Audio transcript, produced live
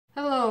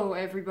Hello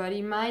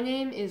everybody, my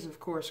name is of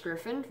course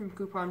Griffin from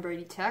Coupon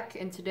Brady Tech,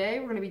 and today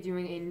we're going to be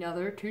doing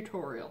another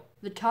tutorial.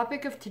 The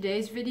topic of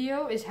today's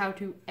video is how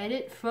to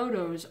edit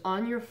photos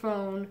on your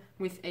phone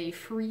with a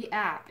free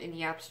app in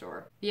the App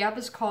Store. The app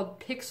is called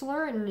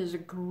Pixlr and it is a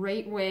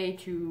great way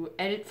to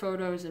edit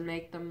photos and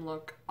make them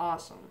look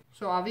awesome.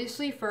 So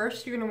obviously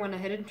first you're going to want to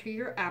head into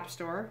your App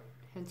Store,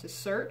 head to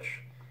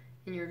search,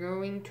 and you're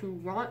going to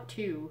want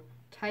to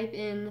type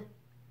in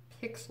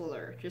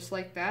Pixlr, just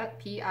like that,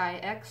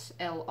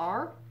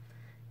 P-I-X-L-R,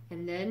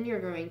 and then you're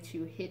going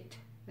to hit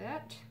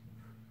that.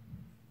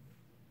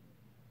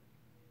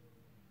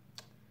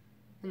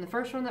 And the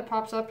first one that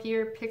pops up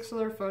here,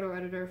 Pixlr Photo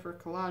Editor for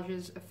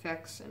Collages,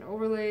 Effects, and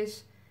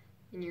Overlays,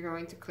 and you're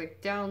going to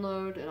click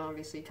download and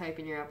obviously type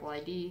in your Apple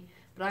ID,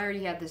 but I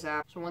already had this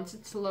app, so once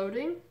it's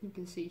loading, you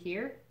can see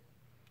here,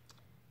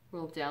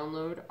 will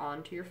download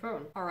onto your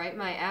phone. Alright,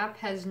 my app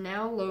has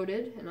now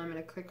loaded, and I'm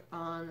going to click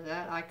on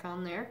that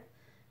icon there,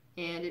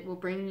 and it will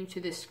bring you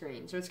to this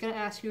screen. So it's going to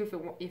ask you if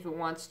it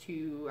wants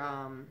to,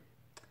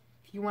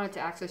 if you want it to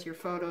access your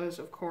photos.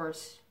 Of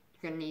course,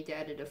 you're going to need to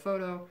edit a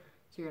photo,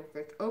 so you're going to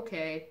click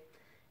OK,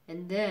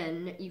 and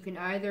then you can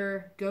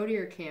either go to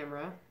your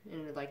camera,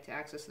 and I'd like to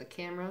access the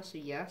camera, so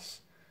yes,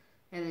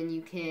 and then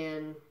you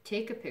can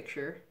take a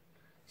picture.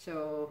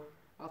 So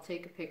I'll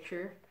take a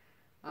picture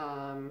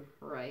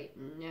right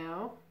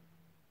now.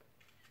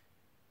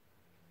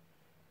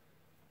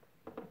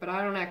 But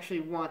I don't actually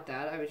want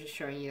that. I was just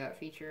showing you that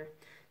feature.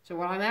 So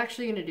what I'm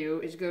actually going to do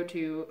is go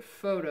to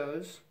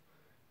Photos,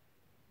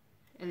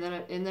 and then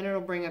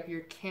it'll bring up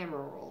your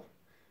camera roll.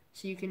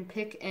 So you can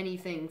pick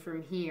anything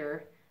from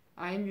here.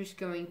 I'm just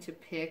going to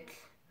pick,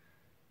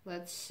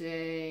 let's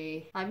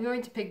say, I'm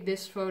going to pick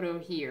this photo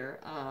here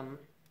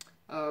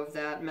of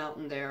that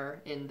mountain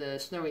there in the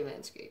snowy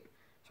landscape.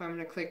 So I'm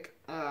going to click,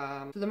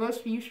 so the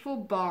most useful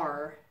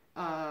bar,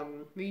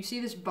 you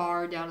see this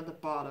bar down at the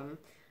bottom,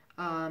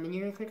 and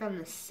you're going to click on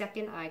the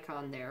second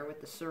icon there with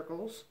the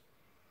circles,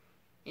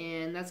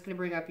 and that's going to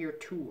bring up your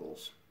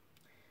tools.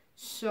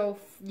 So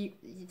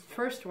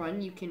first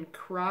one, you can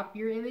crop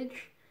your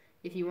image.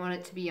 If you want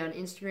it to be on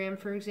Instagram,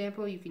 for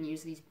example, you can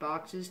use these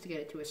boxes to get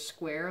it to a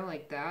square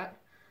like that.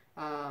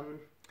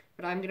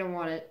 But I'm going to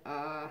want it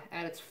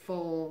at its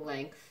full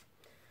length.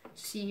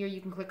 See here,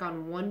 you can click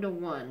on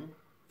 1:1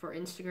 for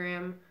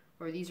Instagram,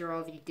 or these are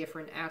all the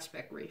different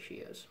aspect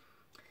ratios.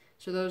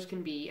 So those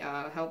can be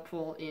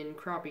helpful in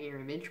cropping your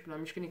image, but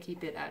I'm just going to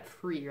keep it at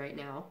free right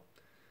now.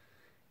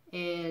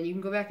 And you can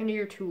go back into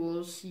your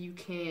tools. You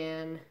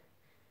can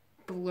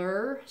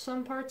blur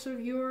some parts of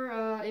your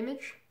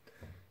image.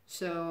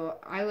 So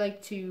I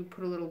like to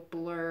put a little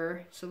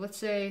blur. So let's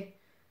say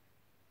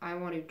I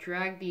want to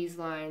drag these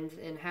lines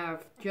and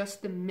have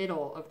just the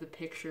middle of the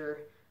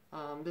picture,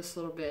 this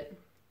little bit,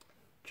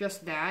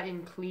 just that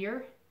in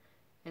clear,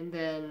 and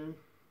then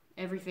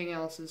everything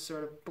else is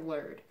sort of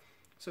blurred.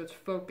 So it's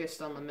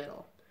focused on the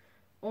middle.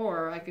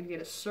 Or I could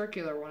get a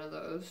circular one of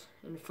those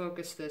and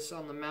focus this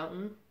on the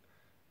mountain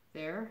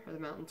there, or the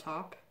mountain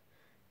top,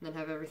 and then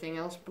have everything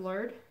else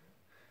blurred.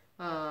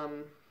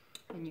 And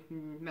you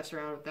can mess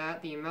around with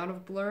that, the amount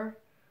of blur,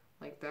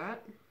 like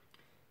that.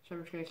 So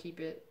I'm just going to keep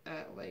it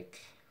at like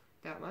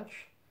that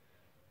much.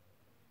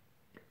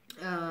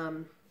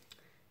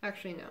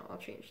 Actually no, I'll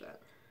change that.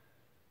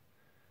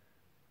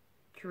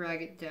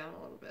 Drag it down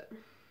a little bit.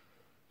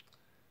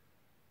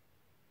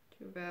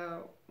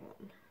 About 1.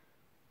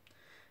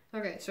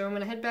 Okay, so I'm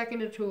going to head back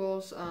into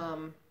tools.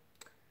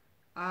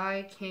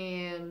 I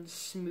can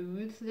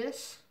smooth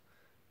this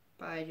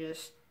by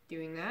just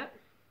doing that.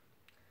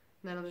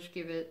 And then I'll just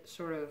give it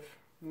sort of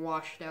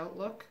washed out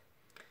look.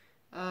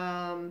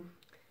 And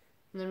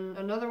then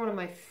another one of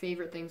my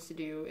favorite things to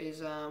do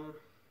is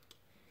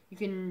you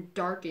can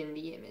darken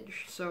the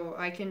image. So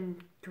I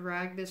can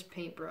drag this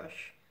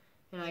paintbrush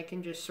and I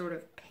can just sort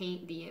of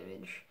paint the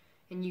image.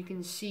 And you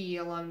can see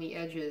along the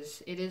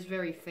edges, it is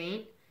very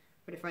faint,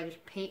 but if I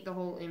just paint the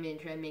whole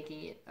image, I'm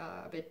making it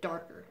a bit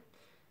darker.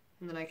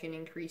 And then I can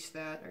increase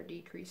that or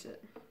decrease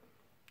it.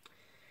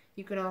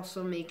 You can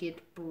also make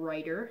it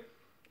brighter.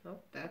 Oh,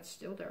 that's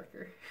still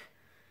darker.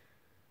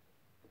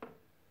 You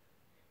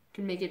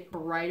can make it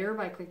brighter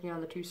by clicking on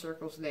the 2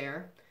 circles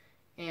there.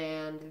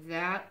 And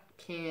that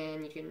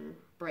you can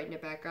brighten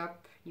it back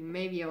up. You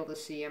may be able to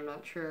see, I'm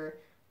not sure,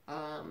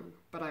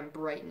 but I'm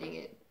brightening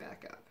it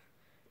back up.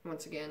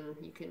 Once again,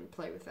 you can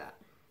play with that.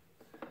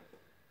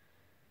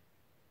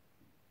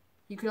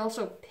 You can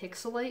also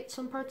pixelate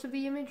some parts of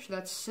the image.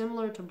 That's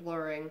similar to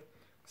blurring,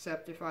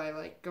 except if I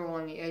like go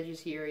along the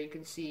edges here, you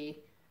can see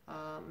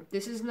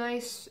this is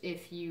nice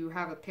if you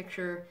have a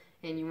picture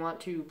and you want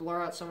to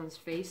blur out someone's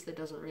face that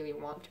doesn't really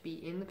want to be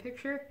in the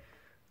picture.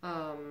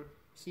 So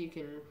you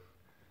can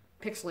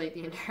pixelate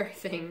the entire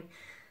thing,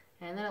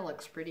 and then it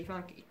looks pretty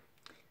funky.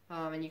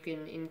 And you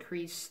can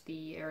increase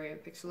the area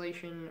of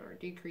pixelation or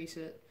decrease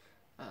it.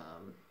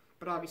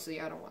 But obviously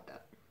I don't want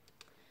that.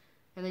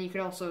 And then you can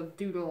also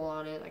doodle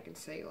on it. I can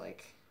say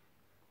like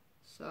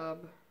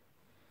sub,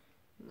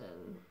 and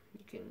then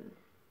you can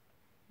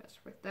mess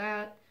with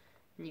that,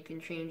 and you can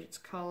change its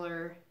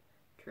color,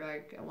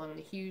 drag along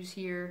the hues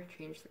here,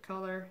 change the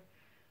color,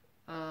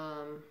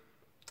 and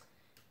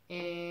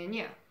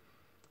yeah.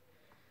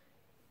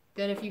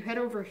 Then if you head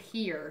over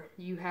here,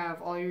 you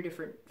have all your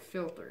different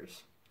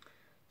filters.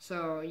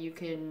 So you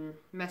can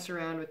mess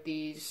around with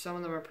these. Some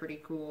of them are pretty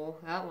cool.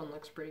 That one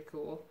looks pretty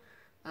cool.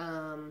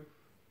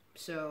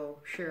 So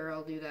sure,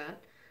 I'll do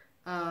that.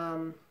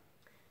 And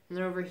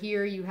then over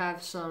here you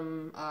have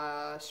some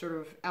sort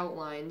of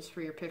outlines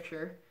for your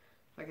picture.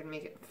 I can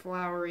make it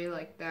flowery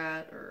like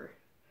that, or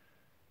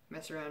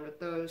mess around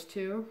with those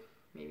too.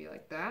 Maybe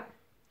like that.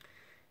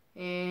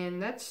 And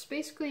that's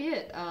basically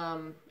it.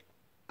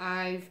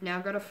 I've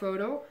now got a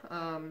photo.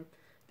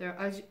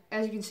 As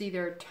you can see,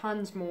 there are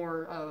tons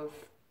more of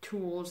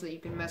tools that you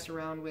can mess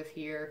around with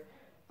here.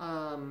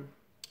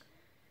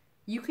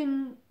 You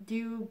can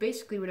do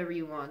basically whatever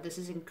you want. This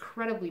is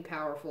incredibly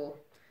powerful.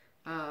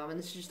 And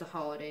this is just a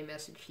holiday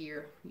message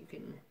here. You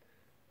can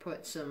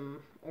put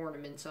some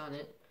ornaments on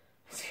it.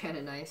 It's kind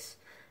of nice.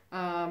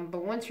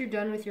 But once you're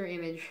done with your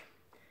image,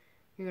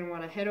 you're going to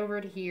want to head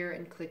over to here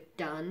and click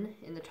Done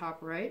in the top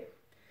right.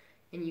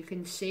 And you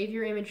can save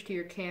your image to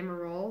your camera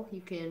roll.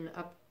 You can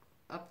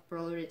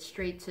upload it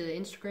straight to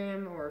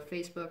Instagram or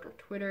Facebook or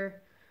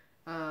Twitter.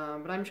 But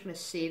I'm just going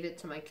to save it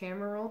to my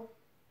camera roll.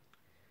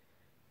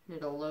 And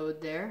it'll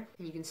load there.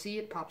 And you can see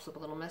it pops up a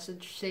little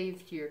message,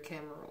 saved to your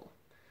camera roll.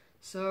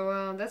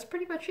 So that's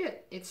pretty much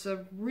it. It's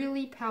a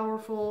really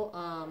powerful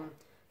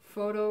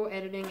photo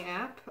editing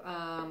app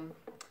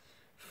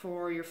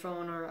for your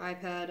phone or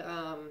iPad.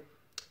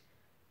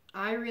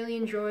 I really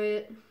enjoy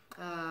it.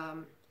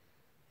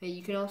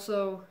 You can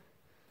also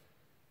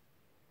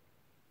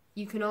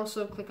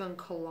click on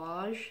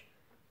collage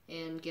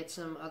and get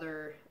some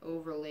other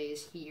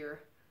overlays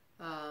here.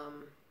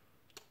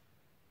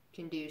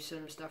 Can do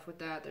some stuff with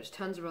that. There's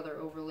tons of other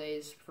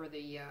overlays for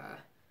the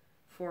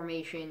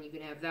formation. You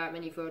can have that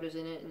many photos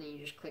in it, and then you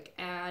just click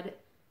add,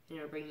 and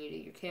it'll bring you to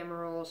your camera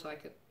roll. So I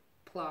could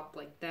plop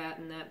like that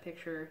in that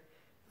picture,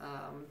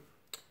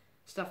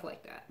 stuff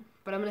like that.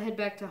 But I'm gonna head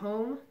back to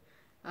home.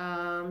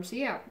 So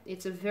yeah,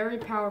 it's a very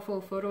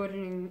powerful photo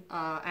editing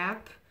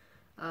app.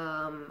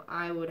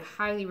 I would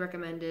highly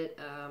recommend it.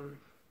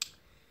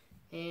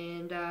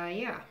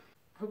 Yeah,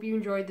 hope you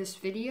enjoyed this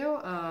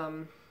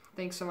video.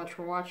 Thanks so much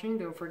for watching.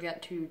 Don't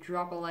forget to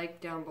drop a like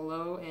down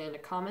below and a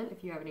comment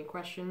if you have any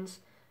questions.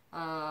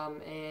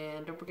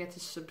 And don't forget to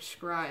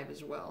subscribe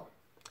as well.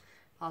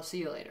 I'll see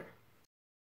you later.